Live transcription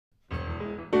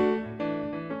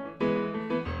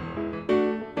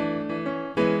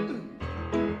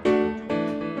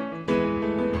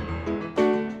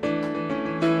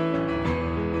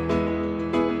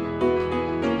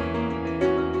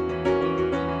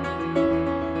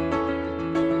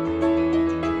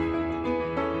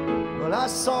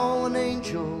saw an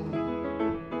angel,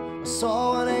 I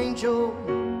saw an angel,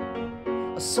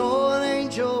 I saw an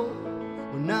angel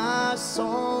when I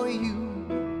saw you.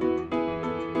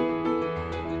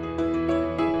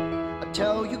 I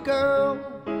tell you, girl,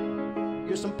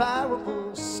 you're some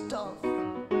powerful stuff.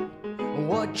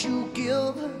 What you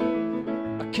give,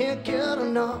 I can't get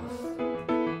enough.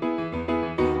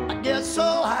 I get so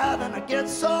high, then I get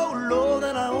so low,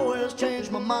 then I always change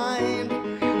my mind.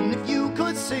 And if you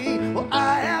could see what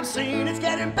I have seen, it's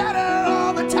getting better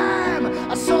all the time.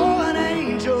 I saw an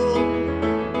angel,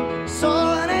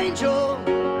 saw an angel,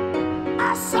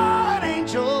 I saw an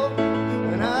angel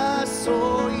when I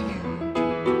saw you.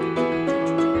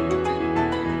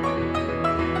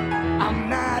 I'm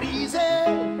not easy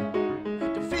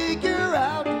to figure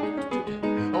out.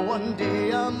 One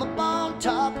day I'm up on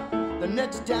top, the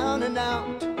next down and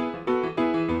out.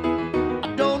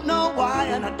 I don't know why,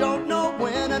 and I don't know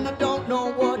when, and I don't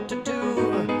know what to do.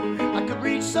 I could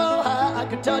reach so high, I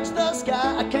could touch the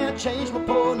sky, I can't change my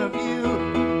point of view.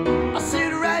 I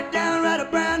sit right down, write a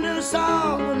brand new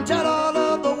song, and tell all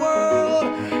of the world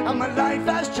how my life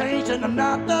has changed and I'm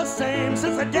not the same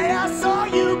since the day I saw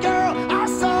you, girl. I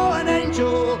saw an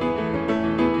angel,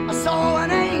 I saw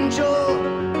an angel,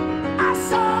 I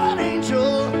saw an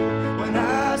angel when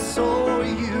I saw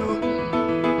you.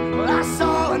 Well, I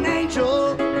saw an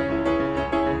angel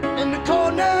in the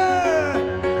corner,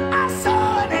 I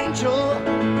saw an angel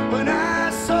when I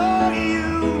saw you.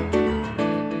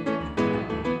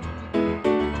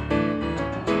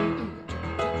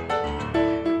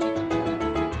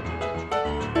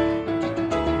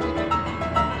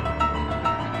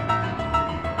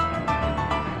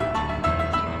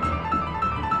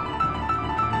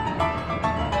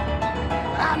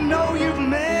 I know you've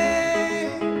made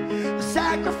the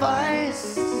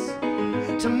sacrifice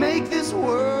to make this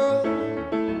world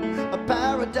a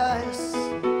paradise.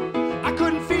 I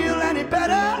couldn't feel any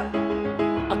better,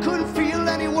 I couldn't feel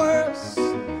any worse.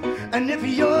 And if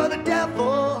you're the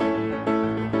devil,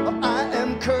 well, I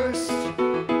am cursed.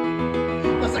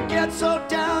 'Cause I get so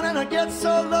down and I get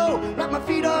so low, like my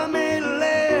feet are made of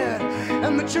lead.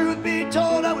 And the truth be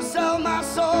told, I would sell my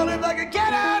soul if I could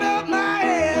get out of my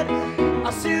head.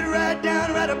 I'll sit right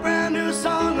down, write a brand new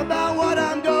song about what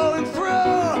I'm going through.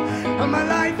 And my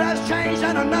life has changed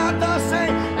and I'm not the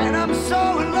same, and I'm so